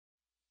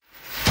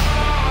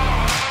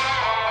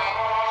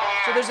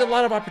So there's a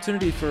lot of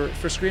opportunity for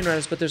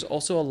screenwriters, but there's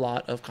also a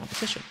lot of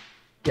competition.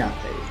 Yeah,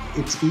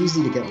 it's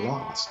easy to get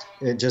lost,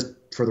 just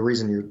for the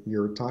reason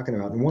you're talking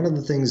about. And one of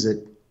the things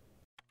that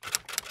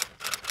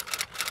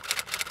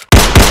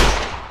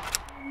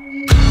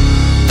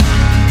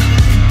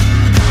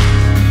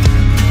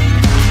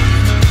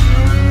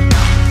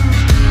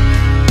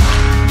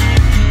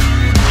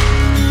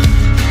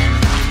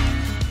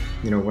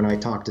when I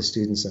talk to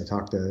students,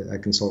 I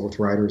consult with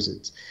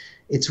writers,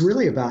 it's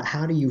really about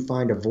how do you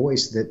find a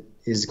voice that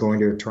is going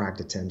to attract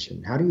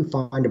attention? How do you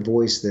find a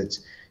voice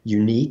that's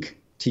unique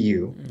to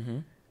you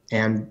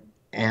and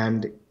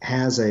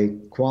has a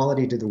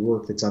quality to the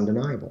work that's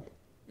undeniable?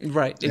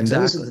 Right, exactly. And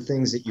those are the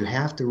things that you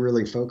have to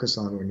really focus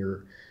on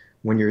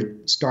when you're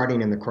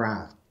starting in the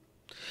craft.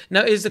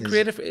 Now, is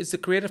the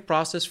creative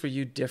process for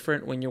you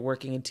different when you're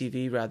working in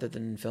TV rather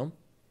than in film?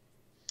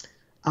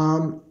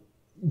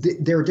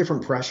 There are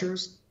different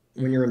pressures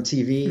when you're in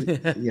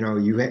TV.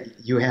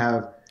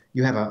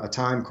 You have a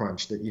time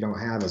crunch that you don't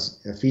have as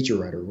a feature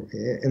writer,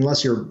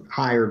 unless you're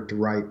hired to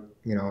write,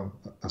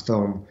 a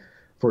film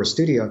for a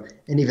studio.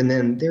 And even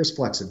then, there's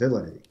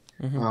flexibility.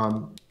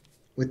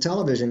 With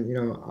television,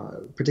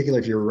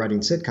 particularly if you're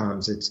writing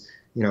sitcoms, it's,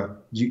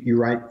 you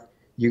write,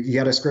 you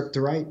got a script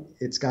to write.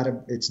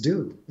 It's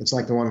due. It's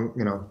like the one,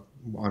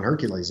 on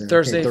Hercules.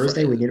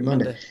 Thursday, we need it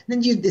Monday.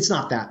 And then it's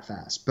not that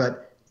fast,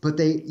 but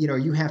they,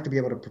 you have to be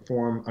able to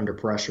perform under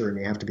pressure, and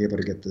you have to be able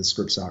to get the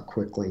scripts out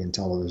quickly in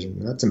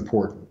television. That's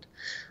important.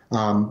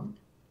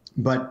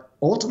 But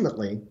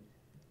ultimately,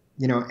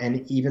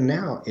 and even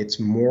now, it's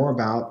more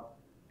about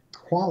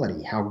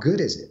quality. How good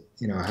is it?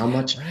 How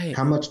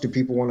much do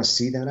people want to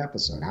see that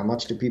episode? How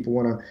much do people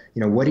want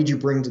to, what did you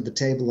bring to the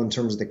table in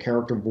terms of the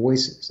character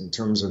voices, in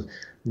terms of,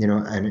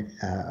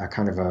 a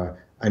kind of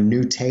a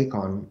new take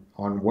on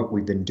what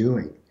we've been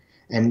doing?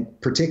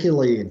 And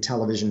particularly in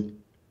television,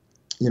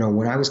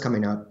 when I was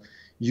coming up,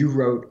 you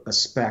wrote a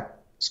spec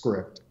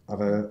script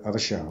of a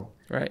show,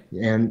 right?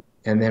 And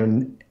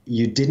then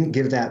you didn't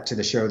give that to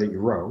the show that you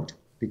wrote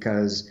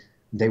because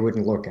they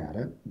wouldn't look at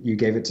it. You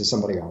gave it to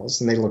somebody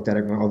else, and they looked at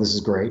it and went, "Oh, this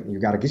is great," and you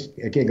got a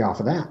gig off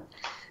of that.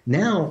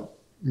 Now,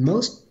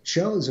 most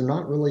shows are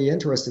not really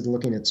interested in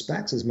looking at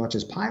specs as much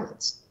as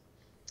pilots,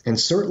 and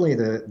certainly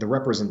the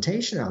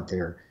representation out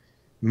there,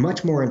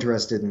 much more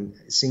interested in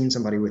seeing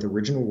somebody with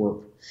original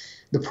work.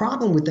 The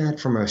problem with that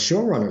from a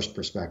showrunner's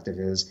perspective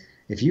is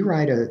if you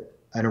write an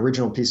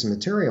original piece of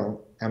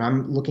material and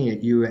I'm looking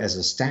at you as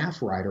a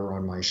staff writer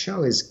on my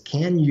show, is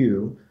can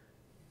you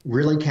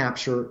really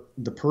capture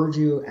the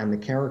purview and the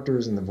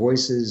characters and the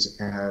voices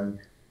and,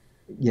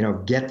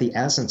 get the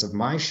essence of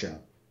my show?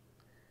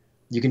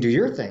 You can do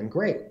your thing,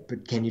 great,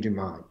 but can you do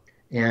mine?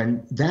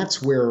 And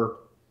that's where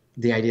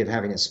the idea of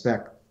having a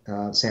spec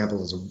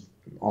sample is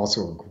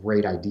also a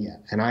great idea.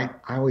 And I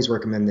always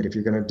recommend that if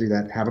you're going to do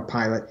that, have a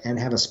pilot and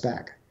have a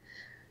spec.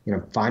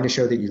 Find a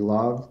show that you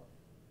love,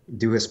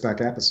 do a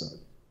spec episode.